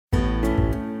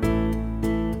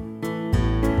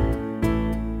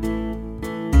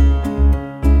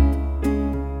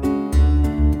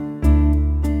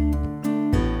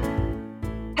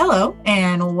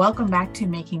welcome back to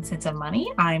Making Sense of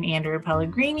Money. I'm Andrea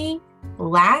Pellegrini.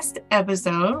 Last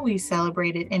episode, we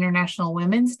celebrated International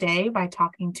Women's Day by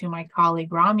talking to my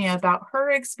colleague Ramya about her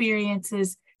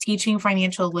experiences teaching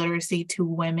financial literacy to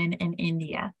women in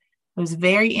India. It was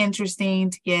very interesting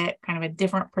to get kind of a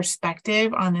different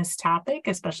perspective on this topic,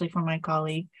 especially from my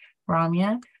colleague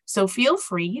Ramya. So feel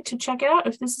free to check it out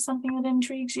if this is something that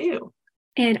intrigues you.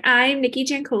 And I'm Nikki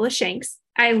Jankola Shanks.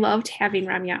 I loved having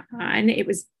Ramya on. It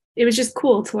was just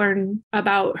cool to learn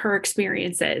about her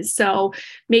experiences. So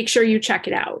make sure you check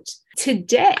it out.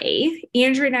 Today,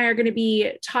 Andrea and I are going to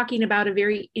be talking about a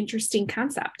very interesting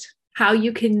concept, how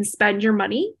you can spend your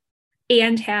money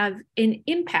and have an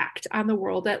impact on the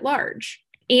world at large.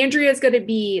 Andrea is going to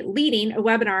be leading a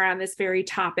webinar on this very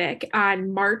topic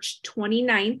on March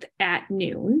 29th at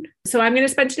noon. So I'm going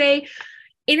to spend today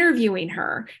interviewing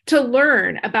her to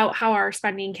learn about how our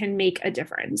spending can make a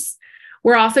difference.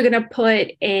 We're also going to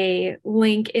put a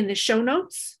link in the show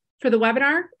notes for the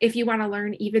webinar if you want to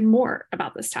learn even more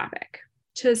about this topic.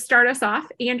 To start us off,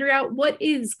 Andrea, what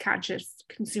is conscious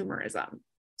consumerism?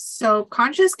 So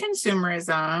conscious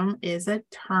consumerism is a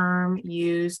term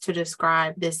used to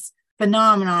describe this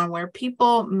phenomenon where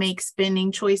people make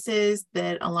spending choices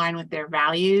that align with their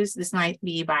values. This might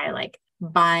be by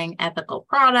buying ethical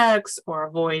products or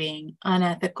avoiding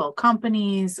unethical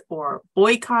companies or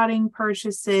boycotting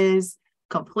purchases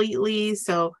completely.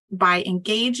 So by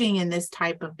engaging in this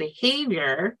type of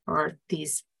behavior or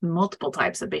these multiple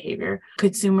types of behavior,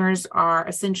 consumers are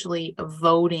essentially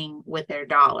voting with their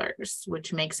dollars,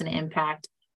 which makes an impact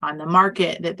on the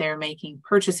market that they're making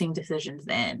purchasing decisions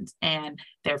in, and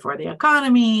therefore the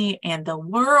economy and the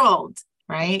world,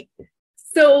 right?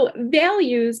 So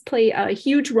values play a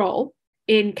huge role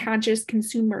in conscious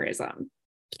consumerism.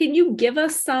 Can you give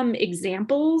us some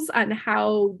examples on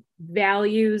how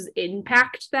values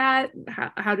impact that?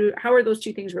 How are those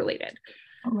two things related?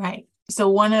 Right. So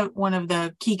one of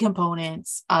the key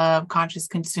components of conscious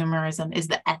consumerism is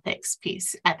the ethics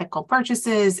piece: ethical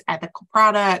purchases, ethical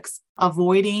products,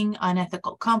 avoiding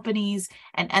unethical companies,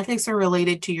 and ethics are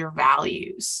related to your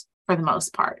values for the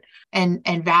most part.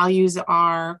 And values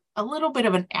are a little bit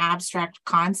of an abstract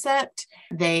concept.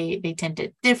 They tend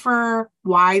to differ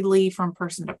widely from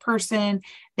person to person.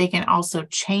 They can also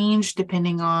change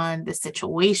depending on the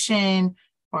situation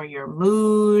or your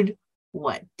mood,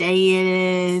 what day it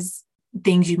is,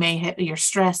 things you may have, your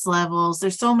stress levels.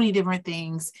 There's so many different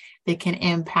things that can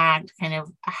impact kind of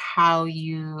how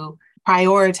you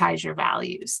prioritize your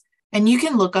values. And you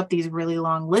can look up these really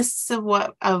long lists of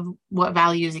what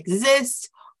values exist,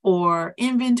 or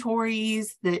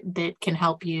inventories that can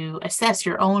help you assess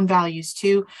your own values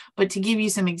too. But to give you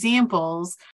some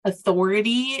examples,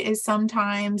 authority is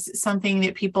sometimes something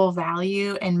that people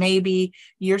value, and maybe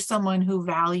you're someone who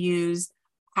values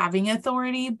having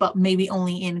authority, but maybe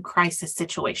only in crisis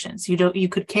situations. You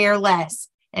could care less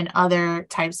in other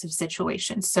types of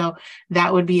situations. So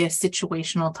that would be a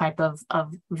situational type of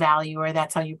value, or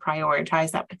that's how you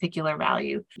prioritize that particular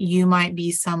value. You might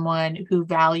be someone who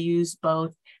values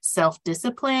both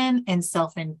self-discipline and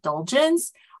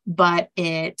self-indulgence, but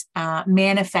it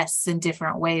manifests in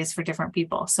different ways for different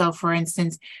people. So for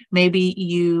instance, maybe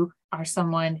you are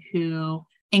someone who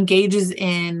engages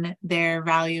in their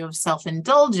value of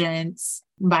self-indulgence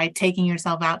by taking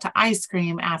yourself out to ice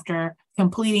cream after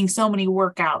completing so many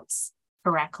workouts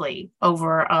correctly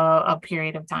over a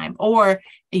period of time, or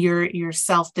your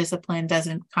self-discipline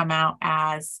doesn't come out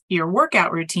as your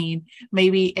workout routine.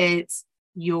 Maybe it's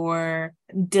your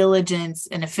diligence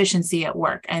and efficiency at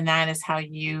work, and that is how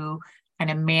you kind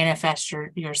of manifest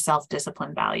your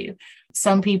self-discipline value.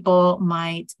 Some people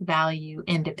might value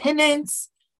independence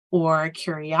or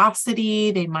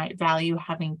curiosity. They might value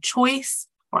having choice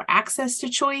or access to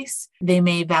choice. They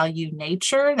may value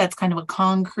nature. That's kind of a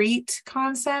concrete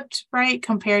concept, right?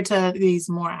 Compared to these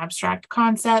more abstract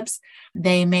concepts.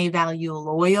 They may value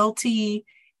loyalty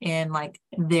in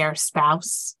their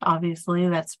spouse. Obviously,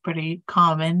 that's pretty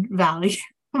common value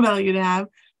to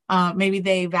have. Maybe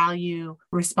they value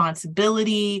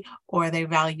responsibility, or they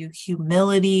value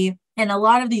humility. And a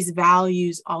lot of these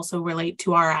values also relate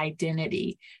to our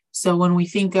identity. So when we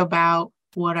think about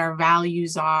what our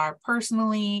values are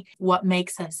personally, what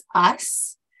makes us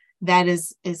us, that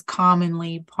is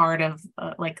commonly part of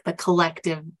the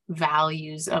collective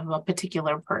values of a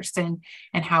particular person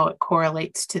and how it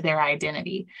correlates to their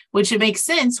identity, which it makes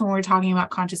sense when we're talking about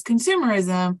conscious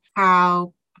consumerism,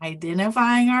 how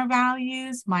identifying our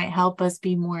values might help us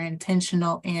be more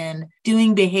intentional in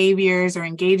doing behaviors or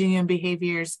engaging in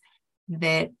behaviors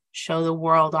that show the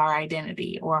world our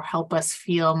identity or help us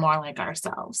feel more like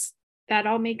ourselves. that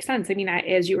all makes sense. I mean,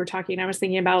 as you were talking, I was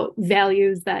thinking about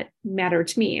values that matter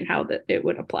to me and how that it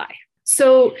would apply.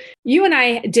 So you and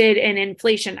I did an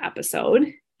inflation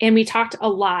episode, and we talked a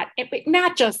lot, but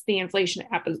not just the inflation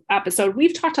episode.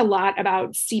 We've talked a lot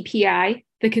about CPI,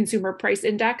 the Consumer Price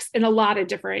Index, in a lot of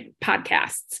different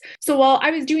podcasts. So while I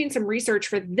was doing some research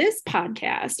for this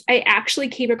podcast, I actually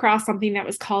came across something that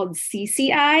was called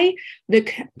CCI,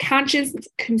 the Conscious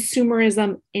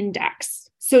Consumerism Index.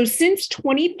 So since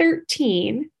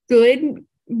 2013, Good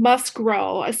Must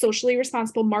Grow, a socially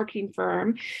responsible marketing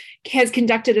firm, has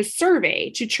conducted a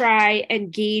survey to try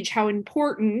and gauge how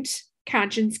important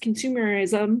conscious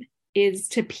consumerism is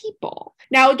to people.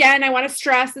 Now, again, I want to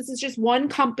stress this is just one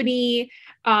company.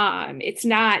 It's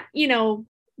not,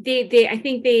 I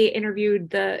think they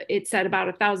interviewed it said about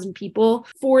 1,000 people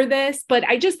for this, but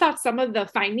I just thought some of the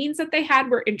findings that they had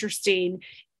were interesting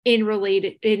in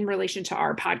relation to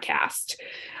our podcast.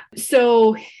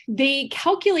 So they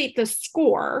calculate the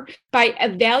score by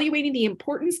evaluating the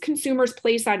importance consumers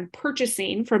place on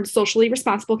purchasing from socially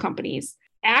responsible companies,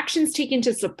 actions taken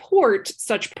to support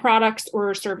such products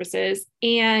or services,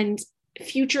 and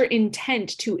future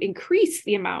intent to increase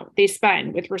the amount they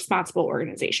spend with responsible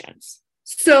organizations.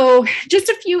 So just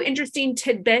a few interesting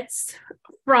tidbits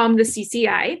from the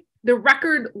CCI. The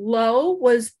record low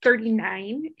was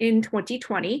 39 in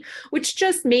 2020, which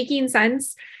just making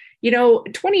sense.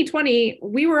 2020,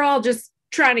 we were all just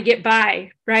trying to get by,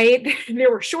 right?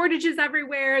 There were shortages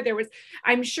everywhere.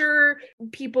 I'm sure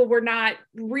people were not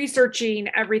researching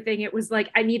everything. It was like,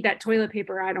 I need that toilet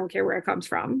paper. I don't care where it comes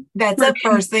from. That's the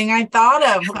first thing I thought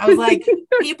of. I was like,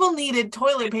 people needed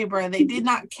toilet paper. They did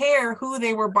not care who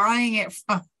they were buying it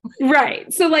from.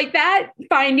 Right. So like that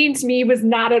finding to me was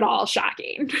not at all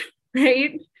shocking,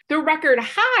 right? The record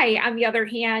high, on the other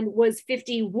hand, was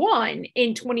 51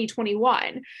 in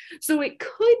 2021. So it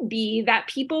could be that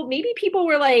maybe people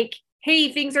were like,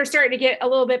 hey, things are starting to get a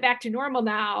little bit back to normal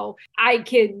now.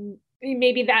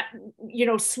 Maybe that,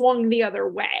 swung the other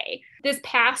way. This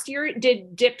past year, it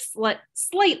did dip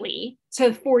slightly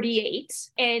to 48.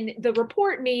 And the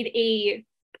report made a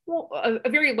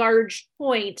very large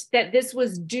point that this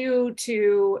was due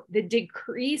to the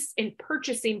decrease in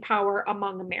purchasing power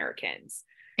among Americans.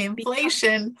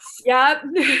 Inflation. Yep,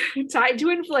 tied to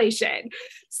inflation.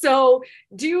 So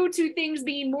due to things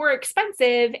being more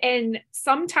expensive, and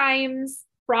sometimes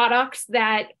products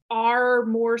that are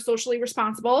more socially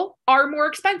responsible are more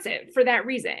expensive for that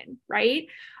reason, right?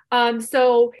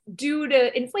 So due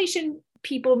to inflation,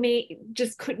 people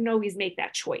just couldn't always make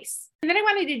that choice. And then I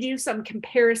wanted to do some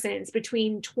comparisons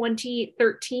between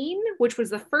 2013, which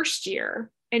was the first year,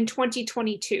 and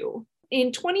 2022.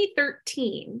 In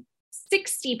 2013,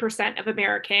 60% of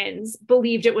Americans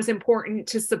believed it was important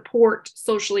to support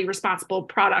socially responsible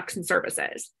products and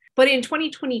services. But in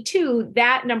 2022,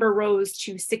 that number rose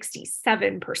to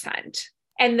 67%.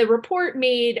 And the report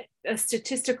made a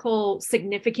statistical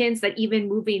significance that even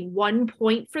moving 1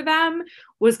 point for them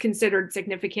was considered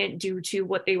significant due to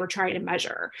what they were trying to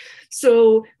measure.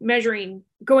 So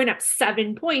going up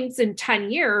 7 points in 10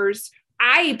 years,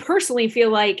 I personally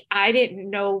feel like I didn't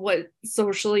know what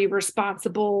socially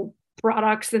responsible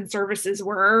products and services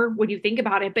were when you think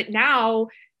about it. But now,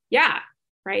 yeah,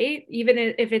 right? Even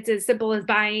if it's as simple as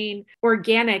buying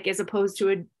organic as opposed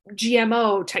to a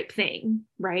GMO type thing,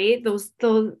 right? Those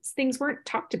things weren't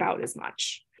talked about as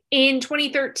much. In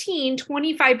 2013,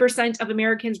 25% of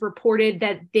Americans reported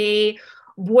that they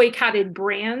boycotted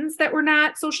brands that were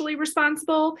not socially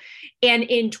responsible. And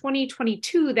in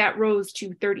 2022, that rose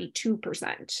to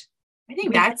 32%. I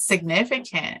think that's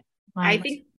significant. I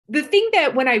think the thing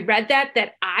that when I read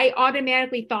that I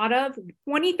automatically thought of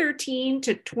 2013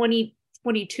 to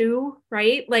 2022,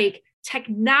 right? Like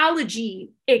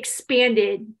technology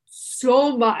expanded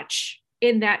so much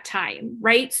in that time,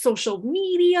 right? Social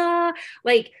media,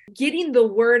 like getting the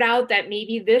word out that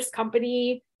maybe this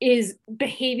company is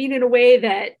behaving in a way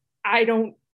that I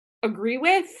don't agree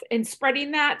with, and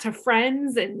spreading that to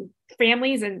friends and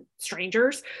families and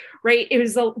strangers, right?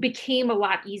 Became a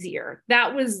lot easier.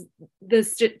 That was the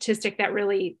statistic that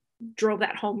really drove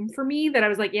that home for me, that I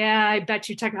was like, yeah, I bet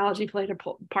you technology played a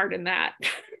part in that.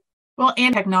 Well,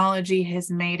 and technology has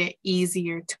made it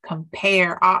easier to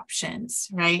compare options,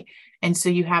 right? And so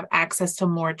you have access to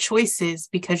more choices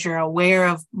because you're aware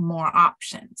of more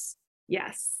options.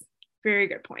 Yes, very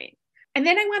good point. And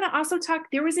then I want to also talk,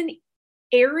 there was an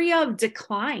area of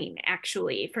decline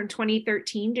actually from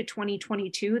 2013 to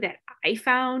 2022 that I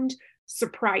found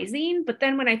surprising. But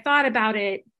then when I thought about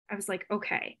it, I was like,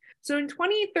 okay. So in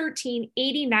 2013,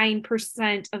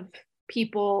 89% of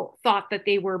people thought that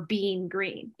they were being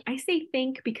green. I say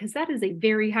think because that is a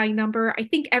very high number. I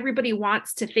think everybody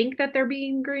wants to think that they're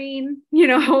being green,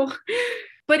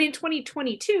 But in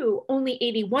 2022, only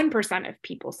 81% of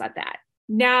people said that.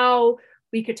 Now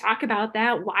we could talk about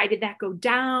that. Why did that go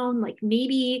down? Like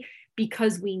maybe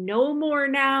because we know more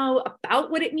now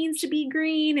about what it means to be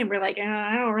green. And we're like,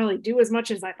 I don't really do as much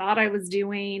as I thought I was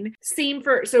doing.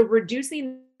 So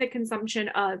reducing the consumption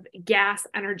of gas,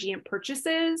 energy, and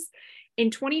purchases.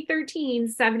 In 2013,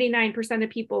 79% of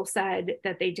people said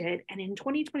that they did. And in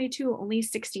 2022, only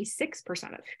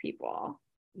 66% of people.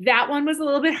 That one was a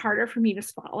little bit harder for me to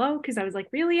swallow because I was like,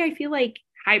 really? I feel like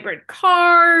hybrid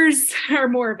cars are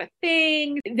more of a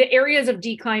thing. The areas of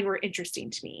decline were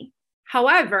interesting to me.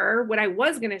 However, what I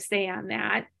was going to say on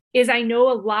that is I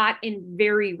know a lot in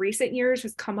very recent years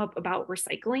has come up about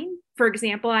recycling. For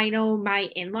example, I know my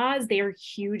in-laws, they are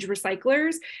huge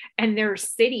recyclers, and their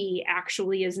city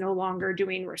actually is no longer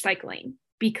doing recycling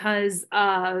because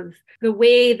of the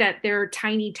way that their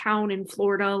tiny town in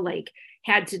Florida,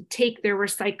 had to take their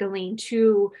recycling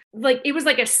to it was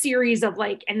like a series of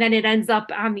and then it ends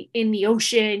up in the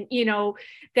ocean,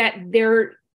 that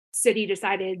their city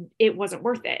decided it wasn't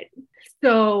worth it.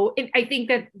 So I think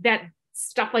that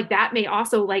stuff like that may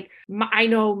also I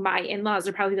know my in-laws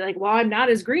are probably like, well, I'm not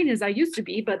as green as I used to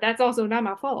be, but that's also not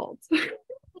my fault.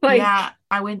 Yeah,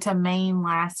 I went to Maine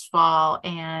last fall,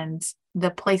 and the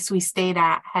place we stayed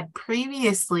at had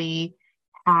previously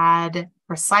had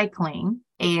recycling,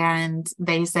 and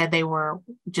they said they were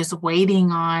just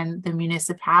waiting on the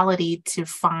municipality to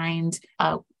find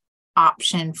a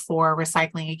option for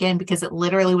recycling again, because it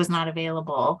literally was not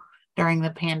available during the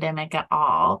pandemic at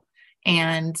all.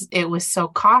 And it was so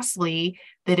costly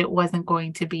that it wasn't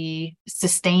going to be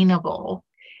sustainable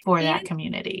for that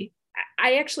community.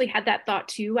 I actually had that thought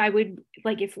too. I would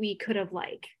if we could have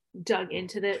dug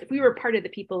into if we were part of the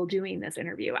people doing this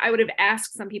interview, I would have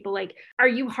asked some people are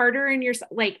you harder in your,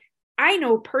 I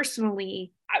know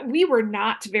personally, we were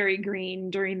not very green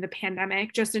during the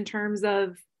pandemic, just in terms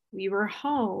of we were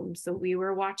home. So we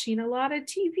were watching a lot of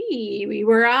TV. We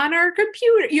were on our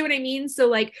computer. You know what I mean?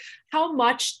 So how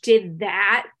much did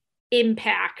that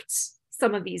impact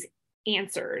some of these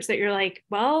answers that you're like,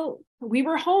 well, we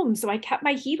were home, so I kept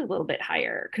my heat a little bit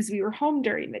higher because we were home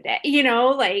during the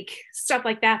day, stuff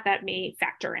like that may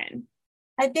factor in.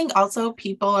 I think also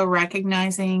people are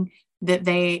recognizing that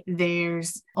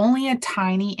there's only a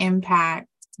tiny impact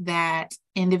that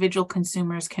individual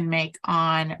consumers can make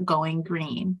on going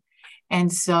green.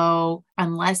 And so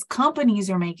unless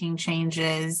companies are making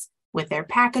changes with their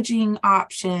packaging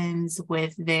options,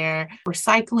 with their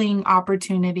recycling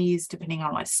opportunities, depending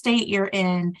on what state you're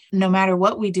in, no matter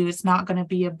what we do, it's not going to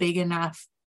be a big enough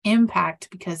impact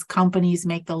because companies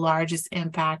make the largest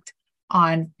impact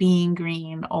on being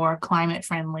green or climate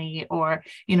friendly or,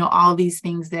 all these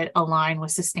things that align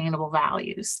with sustainable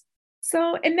values.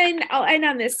 So, and then I'll end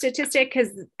on this statistic because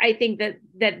I think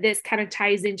that this kind of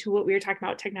ties into what we were talking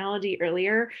about technology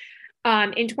earlier.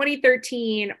 In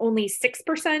 2013, only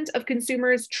 6% of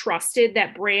consumers trusted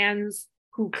that brands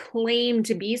who claim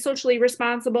to be socially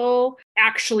responsible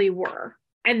actually were.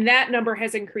 And that number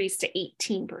has increased to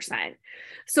 18%.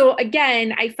 So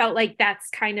again, I felt like that's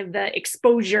kind of the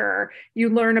exposure. You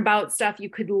learn about stuff, you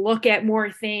could look at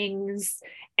more things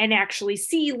and actually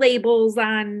see labels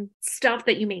on stuff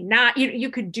that you may not. You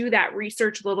could do that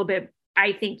research a little bit,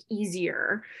 I think,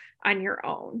 easier on your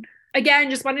own. Again,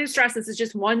 just wanted to stress this is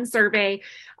just one survey.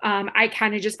 I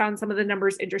kind of just found some of the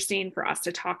numbers interesting for us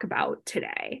to talk about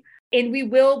today. And we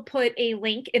will put a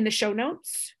link in the show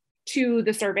notes to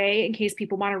the survey in case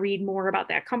people want to read more about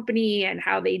that company and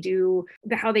how they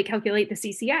calculate the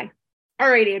CCI. All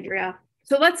right, Andrea.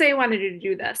 So let's say I wanted to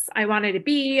do this. I wanted to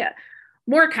be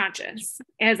more conscious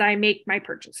as I make my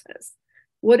purchases.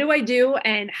 What do I do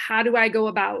and how do I go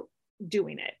about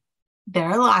doing it? There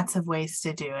are lots of ways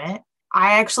to do it.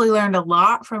 I actually learned a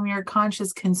lot from your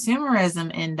conscious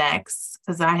consumerism index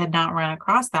because I had not run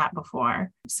across that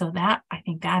before. So I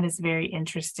think that is very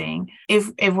interesting.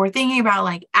 If we're thinking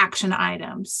about action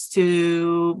items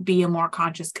to be a more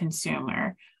conscious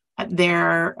consumer, there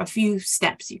are a few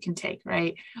steps you can take,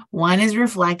 right? One is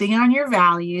reflecting on your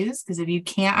values, because if you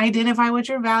can't identify what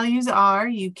your values are,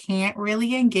 you can't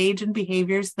really engage in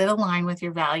behaviors that align with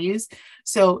your values.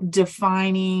 So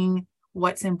defining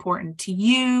what's important to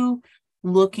you,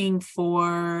 looking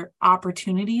for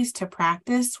opportunities to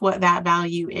practice what that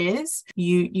value is.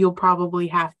 You'll probably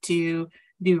have to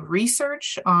do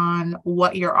research on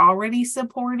what you're already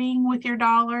supporting with your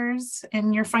dollars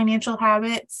and your financial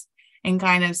habits, and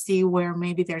kind of see where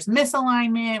maybe there's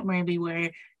misalignment, maybe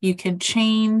where you can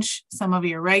change some of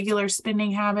your regular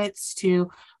spending habits to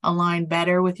align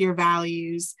better with your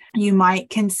values. You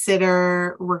might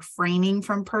consider refraining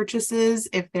from purchases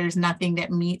if there's nothing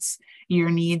that meets your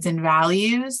needs and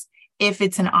values, if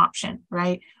it's an option,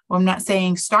 right? Well, I'm not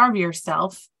saying starve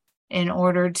yourself in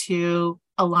order to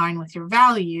align with your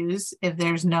values if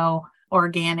there's no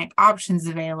organic options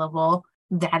available.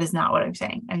 That is not what I'm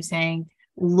saying. I'm saying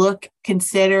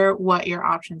consider what your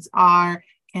options are,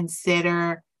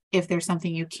 consider if there's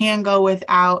something you can go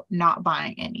without not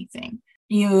buying anything.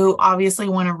 You obviously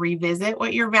want to revisit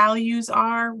what your values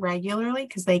are regularly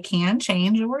because they can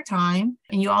change over time.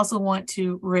 And you also want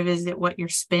to revisit what your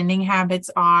spending habits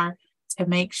are to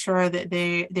make sure that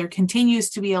there continues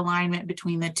to be alignment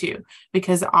between the two,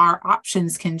 because our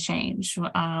options can change.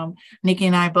 Nikki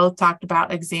and I both talked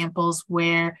about examples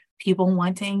where people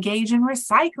want to engage in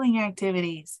recycling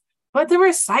activities, but the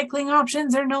recycling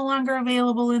options are no longer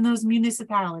available in those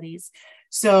municipalities.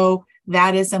 So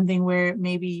that is something where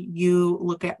maybe you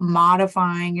look at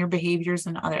modifying your behaviors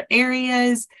in other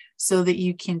areas so that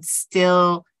you can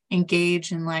still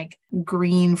engage in like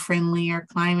green friendly or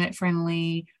climate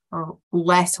friendly or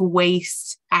less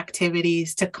waste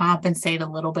activities to compensate a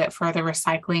little bit for the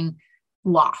recycling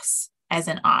loss as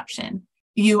an option.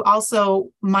 You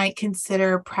also might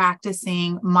consider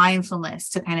practicing mindfulness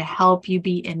to kind of help you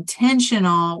be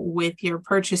intentional with your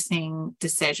purchasing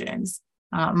decisions.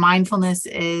 Mindfulness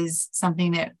is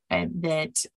something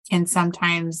that can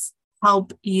sometimes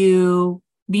help you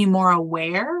be more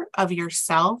aware of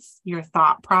yourself, your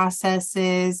thought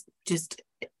processes. Just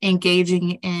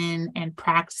engaging in and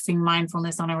practicing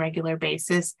mindfulness on a regular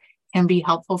basis can be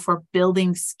helpful for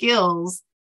building skills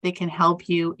that can help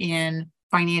you in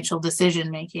financial decision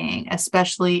making,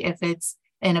 especially if it's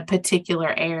in a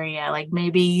particular area. Like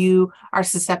maybe you are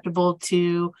susceptible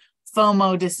to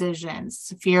FOMO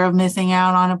decisions, fear of missing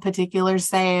out on a particular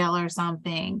sale or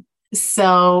something.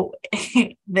 So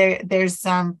there's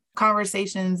some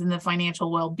conversations in the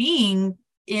financial well-being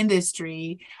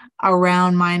industry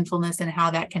around mindfulness and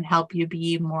how that can help you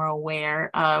be more aware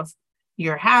of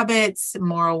your habits,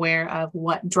 more aware of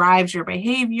what drives your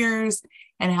behaviors,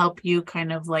 and help you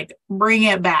kind of like bring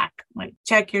it back, like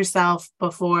check yourself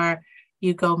before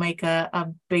you go make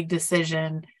a big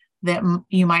decision that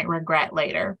you might regret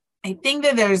later. I think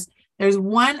that there's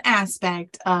one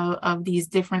aspect of these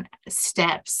different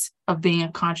steps of being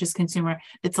a conscious consumer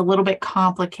that's a little bit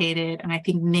complicated. And I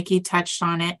think Nikki touched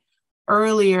on it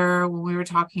earlier when we were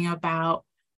talking about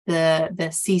the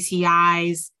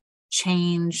CCI's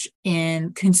change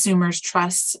in consumers'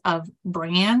 trust of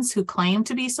brands who claim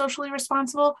to be socially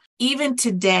responsible. Even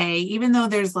today, even though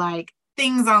there's like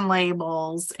things on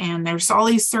labels and there's all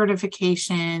these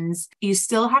certifications, you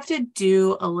still have to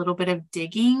do a little bit of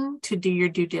digging to do your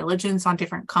due diligence on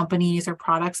different companies or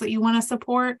products that you want to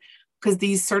support, because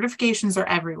these certifications are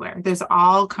everywhere. There's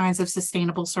all kinds of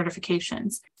sustainable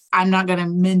certifications. I'm not going to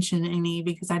mention any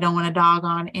because I don't want to dog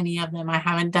on any of them. I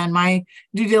haven't done my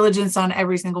due diligence on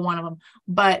every single one of them,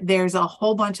 but there's a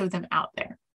whole bunch of them out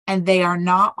there, and they are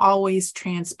not always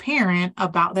transparent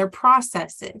about their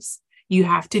processes. You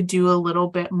have to do a little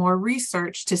bit more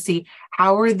research to see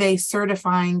how are they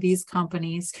certifying these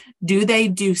companies? Do they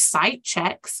do site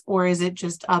checks, or is it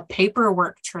just a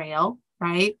paperwork trail,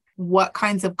 right? What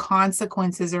kinds of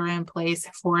consequences are in place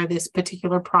for this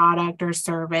particular product or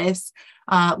service?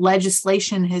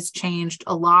 Legislation has changed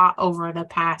a lot over the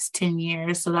past 10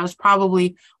 years. So that was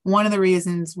probably one of the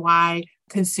reasons why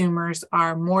consumers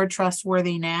are more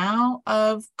trustworthy now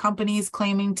of companies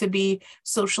claiming to be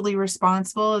socially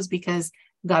responsible, is because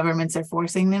governments are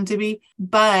forcing them to be.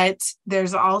 But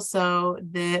there's also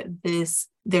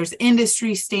there's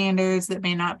industry standards that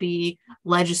may not be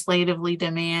legislatively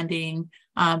demanding,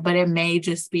 but it may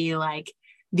just be like,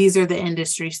 these are the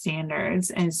industry standards.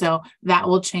 And so that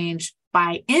will change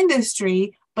by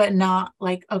industry, but not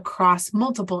like across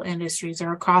multiple industries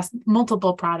or across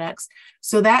multiple products.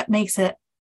 So that makes it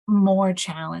more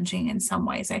challenging in some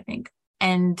ways, I think.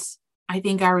 And I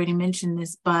think I already mentioned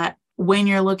this, but when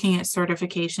you're looking at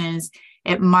certifications,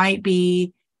 it might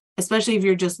be, especially if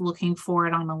you're just looking for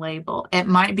it on a label, it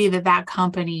might be that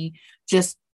company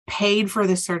just paid for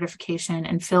the certification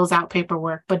and fills out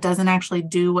paperwork, but doesn't actually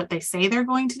do what they say they're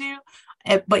going to do.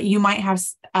 But you might have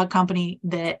a company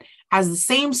that has the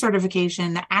same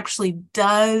certification that actually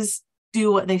does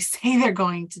do what they say they're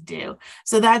going to do.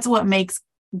 So that's what makes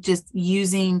just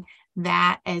using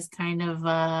that as kind of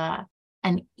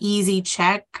an easy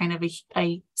check, kind of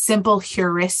a simple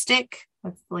heuristic.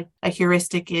 Like a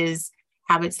heuristic is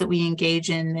habits that we engage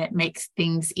in that makes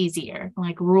things easier,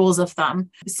 like rules of thumb.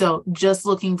 So just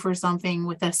looking for something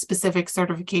with a specific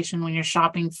certification when you're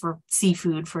shopping for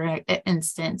seafood, for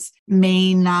instance,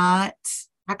 may not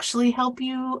actually help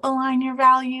you align your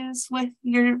values with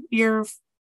your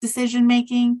decision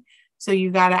making. So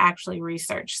you got to actually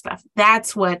research stuff.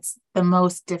 That's what's the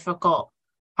most difficult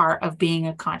part of being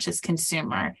a conscious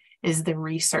consumer, is the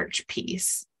research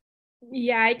piece.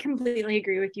 Yeah, I completely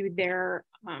agree with you there,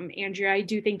 Andrea. I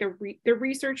do think the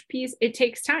research piece, it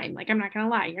takes time. Like, I'm not going to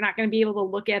lie, you're not going to be able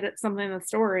to look at something in the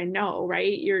store and know,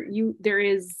 right? There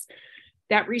is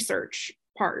that research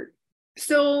part.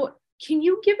 So can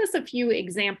you give us a few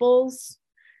examples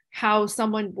how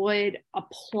someone would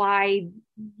apply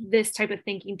this type of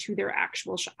thinking to their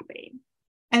actual shopping?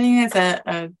 I think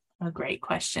that's a great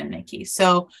question, Nikki.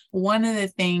 So one of the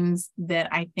things that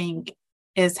I think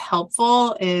is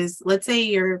helpful is, let's say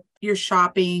you're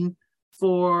shopping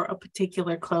for a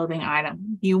particular clothing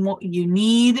item. You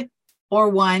need or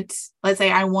want, let's say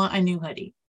I want a new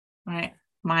hoodie, right?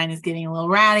 Mine is getting a little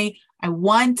ratty. I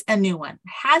want a new one.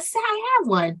 I have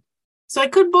one. So I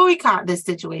could boycott this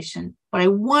situation, but I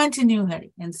want a new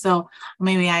hoodie. And so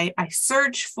maybe I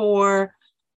search for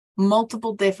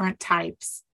multiple different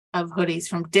types of hoodies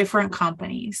from different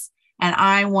companies. And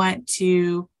I want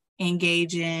to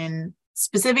engage in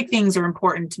specific things are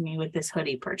important to me with this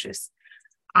hoodie purchase.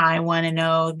 I want to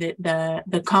know that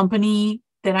the company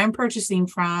that I'm purchasing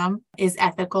from is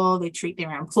ethical. They treat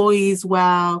their employees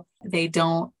well. They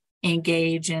don't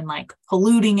engage in like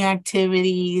polluting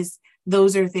activities.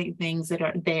 Those are things that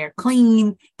they're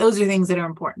clean. Those are things that are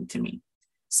important to me.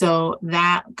 So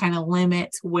that kind of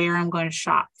limits where I'm going to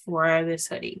shop for this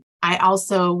hoodie. I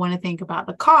also want to think about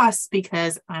the costs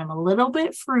because I'm a little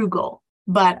bit frugal,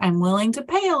 but I'm willing to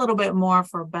pay a little bit more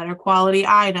for better quality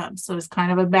items. So it's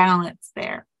kind of a balance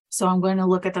there. So I'm going to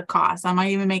look at the cost. I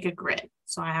might even make a grid.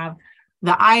 So I have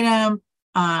the item,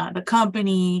 the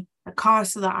company, the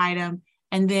cost of the item,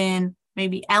 and then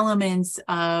maybe elements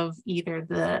of either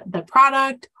the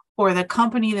product or the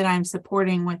company that I'm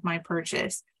supporting with my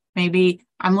purchase. Maybe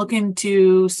I'm looking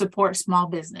to support small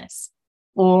business,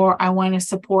 or I want to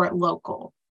support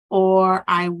local, or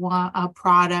I want a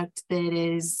product that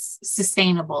is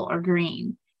sustainable or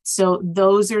green. So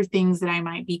those are things that I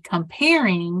might be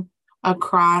comparing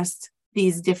across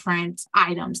these different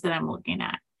items that I'm looking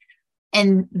at.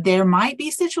 And there might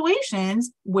be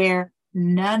situations where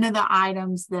none of the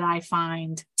items that I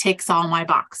find ticks all my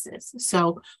boxes.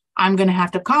 So I'm going to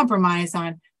have to compromise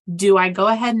on, do I go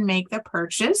ahead and make the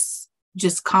purchase,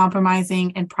 just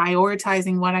compromising and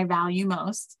prioritizing what I value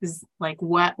most, is like,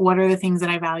 what are the things that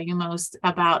I value most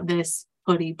about this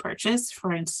hoodie purchase,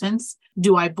 for instance?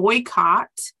 Do I boycott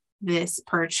this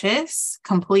purchase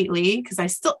completely? Because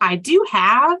I do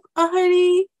have a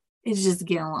hoodie. It's just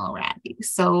getting a little ratty.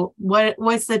 So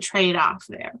what's the trade-off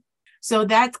there? So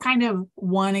that's kind of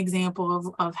one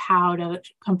example of how to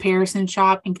comparison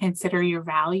shop and consider your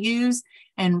values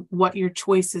and what your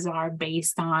choices are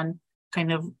based on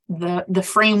kind of the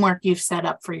framework you've set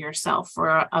up for yourself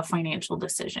for a financial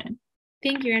decision.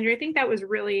 Thank you, Andrea. I think that was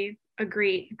really a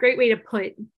great way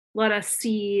to let us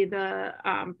see the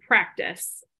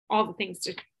practice, all the things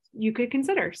you could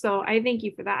consider. So I thank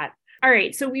you for that. All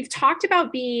right. So we've talked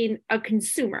about being a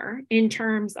consumer in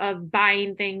terms of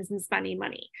buying things and spending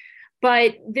money,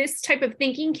 but this type of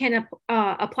thinking can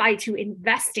apply to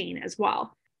investing as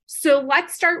well. So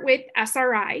let's start with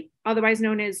SRI, otherwise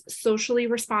known as socially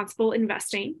responsible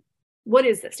investing. What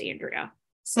is this, Andrea?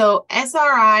 So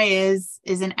SRI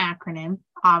is an acronym,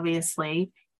 obviously.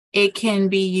 It can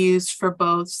be used for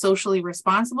both socially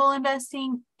responsible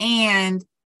investing and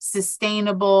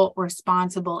sustainable,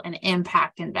 responsible, and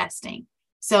impact investing.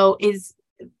 So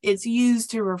it's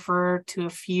used to refer to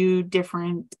a few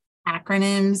different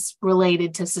acronyms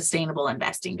related to sustainable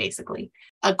investing, basically.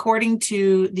 According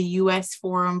to the U.S.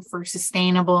 Forum for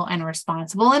Sustainable and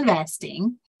Responsible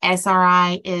Investing,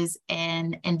 SRI is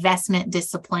an investment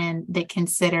discipline that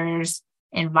considers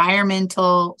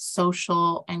environmental,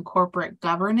 social, and corporate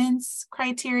governance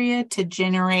criteria to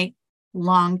generate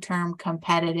long-term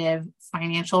competitive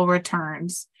financial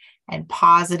returns and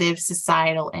positive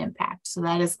societal impact. So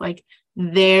that is like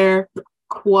their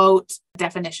quote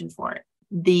definition for it.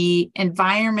 The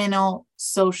environmental,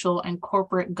 social, and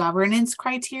corporate governance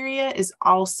criteria is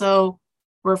also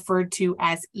referred to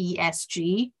as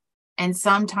ESG. And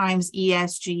sometimes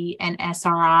ESG and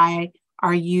SRI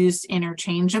are used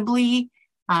interchangeably,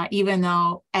 even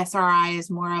though SRI is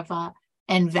more of a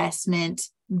investment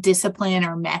discipline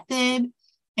or method,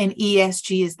 and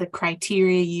ESG is the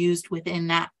criteria used within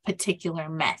that particular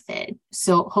method.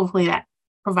 So hopefully that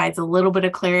provides a little bit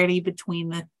of clarity between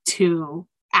the two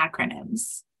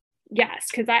acronyms. Yes,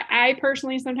 because I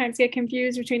personally sometimes get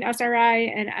confused between SRI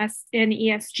and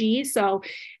ESG. So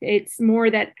it's more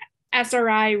that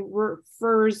SRI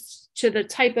refers to the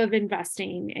type of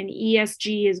investing, and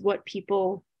ESG is what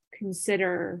people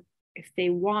consider if they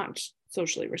want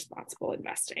socially responsible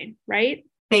investing, right?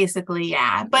 Basically,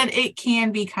 yeah. But it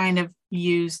can be kind of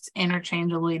used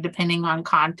interchangeably depending on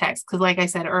context. Because like I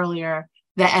said earlier,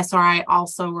 the SRI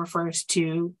also refers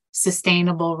to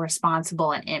sustainable,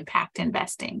 responsible, and impact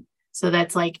investing. So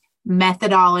that's like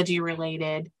methodology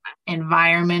related,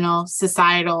 environmental,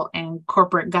 societal, and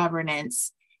corporate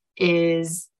governance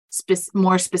is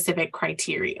more specific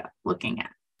criteria looking at.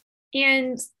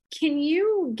 And can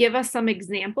you give us some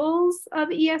examples of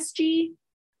ESG?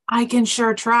 I can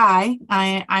sure try.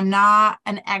 I'm not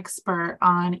an expert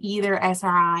on either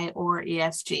SRI or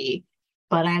ESG,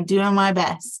 but I'm doing my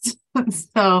best.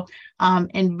 So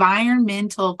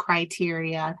environmental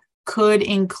criteria could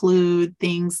include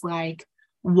things like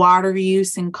water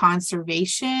use and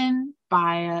conservation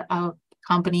by a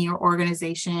company or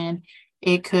organization.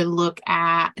 It could look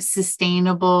at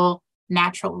sustainable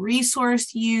natural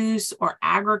resource use or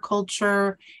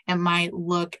agriculture. It might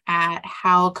look at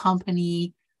how a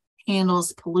company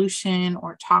handles pollution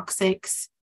or toxics.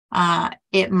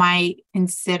 It might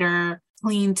consider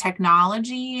clean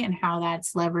technology and how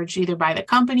that's leveraged either by the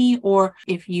company, or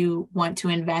if you want to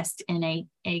invest in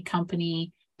a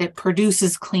company that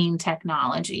produces clean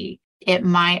technology. It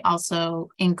might also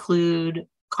include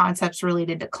concepts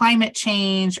related to climate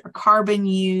change or carbon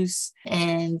use,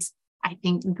 and I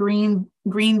think green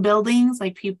buildings,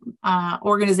 like people,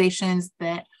 organizations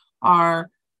that are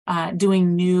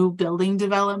doing new building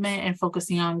development and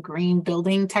focusing on green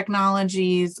building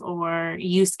technologies or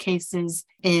use cases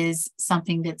is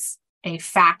something that's a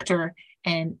factor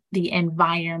in the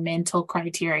environmental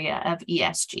criteria of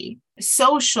ESG.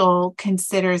 Social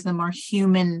considers the more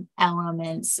human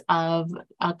elements of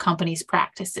a company's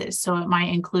practices. So it might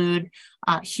include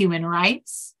human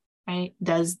rights, right?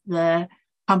 Does the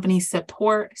company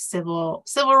support civil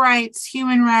rights,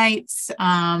 human rights?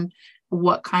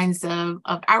 What kinds of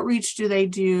outreach do they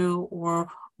do, or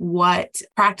what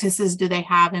practices do they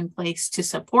have in place to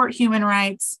support human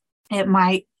rights? It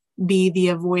might be the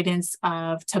avoidance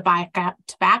of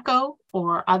tobacco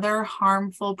or other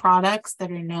harmful products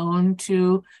that are known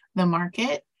to the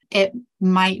market. It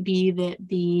might be that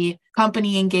the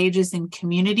company engages in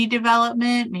community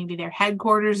development. Maybe their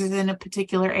headquarters is in a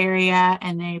particular area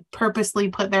and they purposely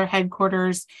put their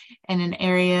headquarters in an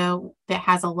area that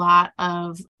has a lot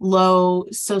of low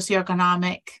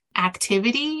socioeconomic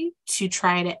activity to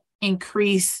try to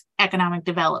increase economic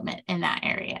development in that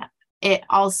area. It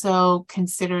also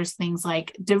considers things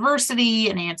like diversity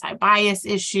and anti-bias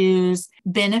issues.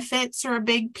 Benefits are a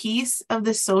big piece of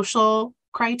the social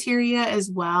criteria as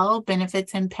well.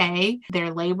 Benefits and pay,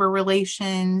 their labor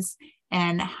relations,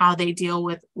 and how they deal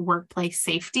with workplace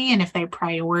safety, and if they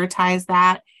prioritize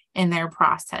that in their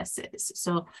processes.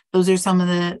 So those are some of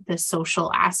the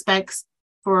social aspects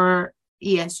for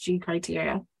ESG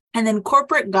criteria. And then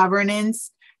corporate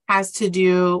governance has to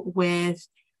do with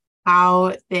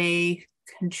how they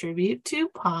contribute to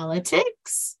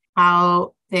politics,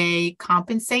 how they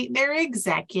compensate their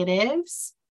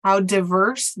executives, how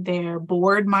diverse their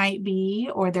board might be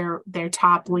or their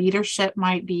top leadership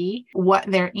might be, what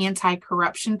their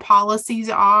anti-corruption policies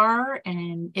are,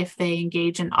 and if they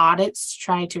engage in audits to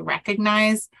try to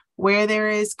recognize where there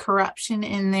is corruption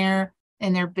in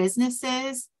their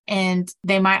businesses. And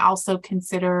they might also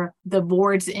consider the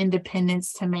board's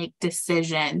independence to make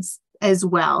decisions as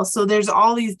well. So there's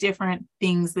all these different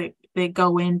things that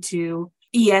go into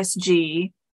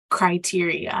ESG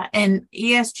criteria, and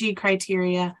ESG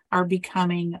criteria are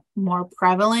becoming more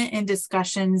prevalent in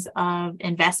discussions of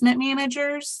investment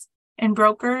managers and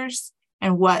brokers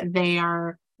and what they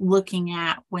are looking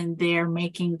at when they're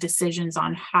making decisions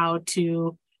on how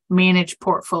to manage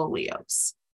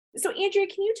portfolios. So Andrea,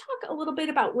 can you talk a little bit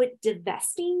about what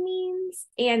divesting means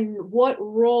and what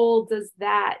role does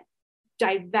that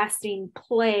divesting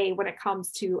play when it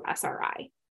comes to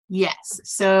SRI? Yes.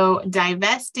 So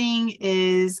divesting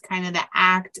is kind of the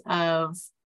act of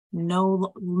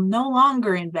no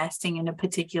longer investing in a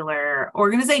particular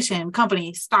organization,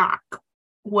 company, stock,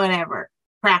 whatever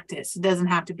practice. It doesn't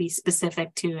have to be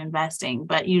specific to investing,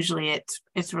 but usually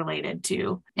it's related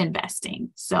to investing.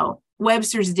 So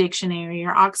Webster's dictionary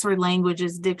or Oxford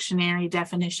Languages dictionary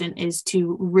definition is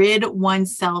to rid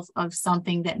oneself of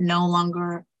something that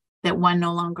one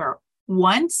no longer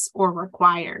wants or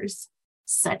requires,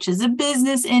 such as a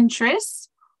business interest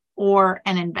or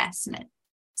an investment.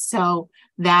 So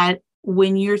that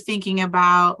when you're thinking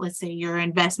about, let's say, your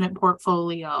investment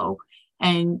portfolio,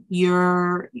 and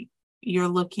you're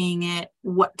looking at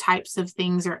what types of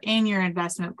things are in your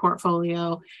investment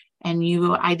portfolio, and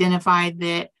you identified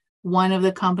that one of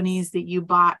the companies that you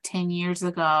bought 10 years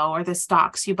ago, or the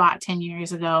stocks you bought 10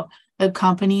 years ago, the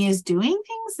company is doing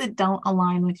things that don't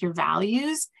align with your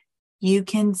values, you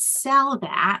can sell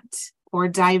that or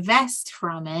divest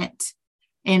from it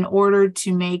in order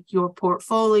to make your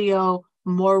portfolio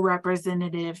more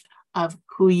representative of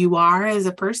who you are as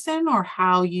a person, or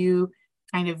how you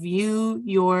kind of view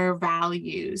your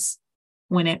values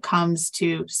when it comes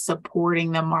to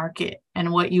supporting the market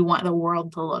and what you want the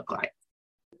world to look like.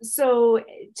 So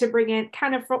to bring it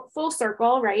kind of full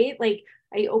circle, right? Like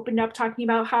I opened up talking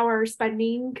about how our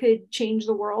spending could change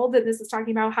the world. And this is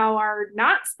talking about how our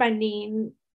not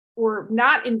spending or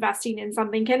not investing in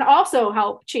something can also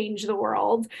help change the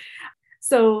world.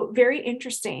 So very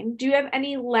interesting. Do you have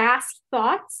any last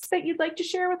thoughts that you'd like to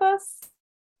share with us?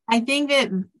 I think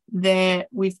that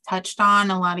we've touched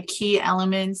on a lot of key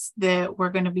elements that we're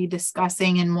going to be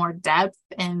discussing in more depth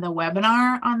in the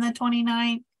webinar on the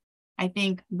 29th. I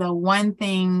think the one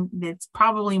thing that's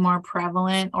probably more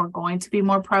prevalent, or going to be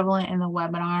more prevalent in the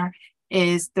webinar,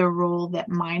 is the role that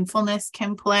mindfulness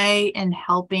can play in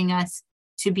helping us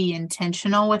to be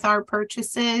intentional with our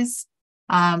purchases,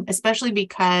 especially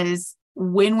because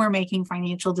when we're making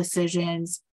financial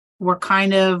decisions, we're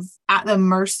kind of at the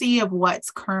mercy of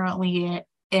what's currently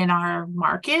in our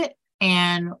market,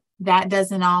 and that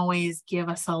doesn't always give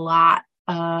us a lot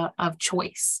of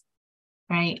choice.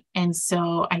 Right. And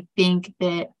so I think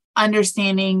that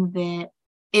understanding that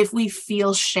if we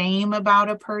feel shame about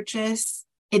a purchase,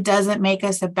 it doesn't make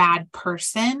us a bad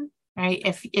person. Right.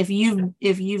 If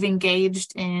you've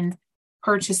engaged in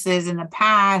purchases in the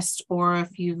past, or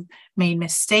if you've made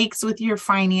mistakes with your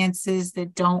finances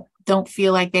that don't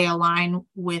feel like they align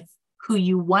with who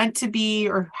you want to be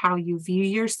or how you view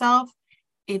yourself,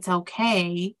 it's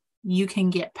okay. You can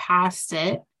get past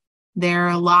it. There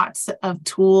are lots of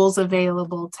tools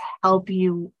available to help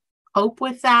you cope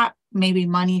with that, maybe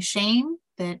money shame.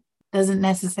 That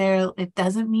it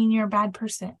doesn't mean you're a bad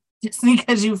person just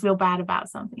because you feel bad about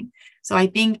something. So I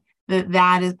think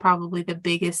that is probably the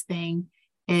biggest thing,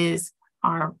 is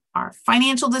our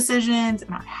financial decisions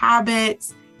and our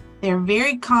habits. They're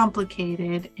very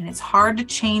complicated, and it's hard to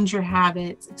change your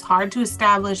habits. It's hard to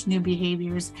establish new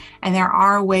behaviors. And there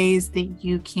are ways that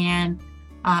you can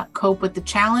cope with the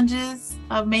challenges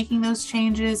of making those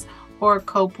changes, or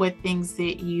cope with things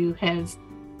that you have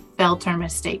felt are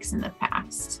mistakes in the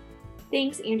past.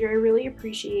 Thanks, Andrea. I really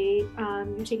appreciate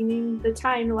you taking the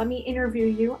time to let me interview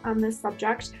you on this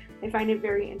subject. I find it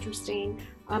very interesting.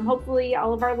 Hopefully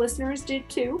all of our listeners did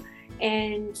too.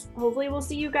 And hopefully we'll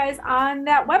see you guys on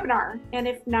that webinar. And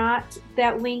if not,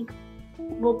 that link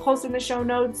we'll post in the show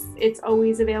notes. It's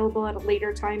always available at a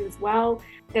later time as well,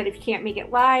 that if you can't make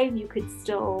it live, you could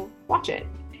still watch it.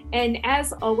 And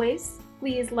as always,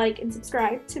 please like and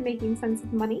subscribe to Making Sense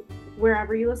of Money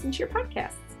wherever you listen to your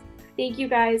podcasts. Thank you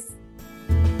guys.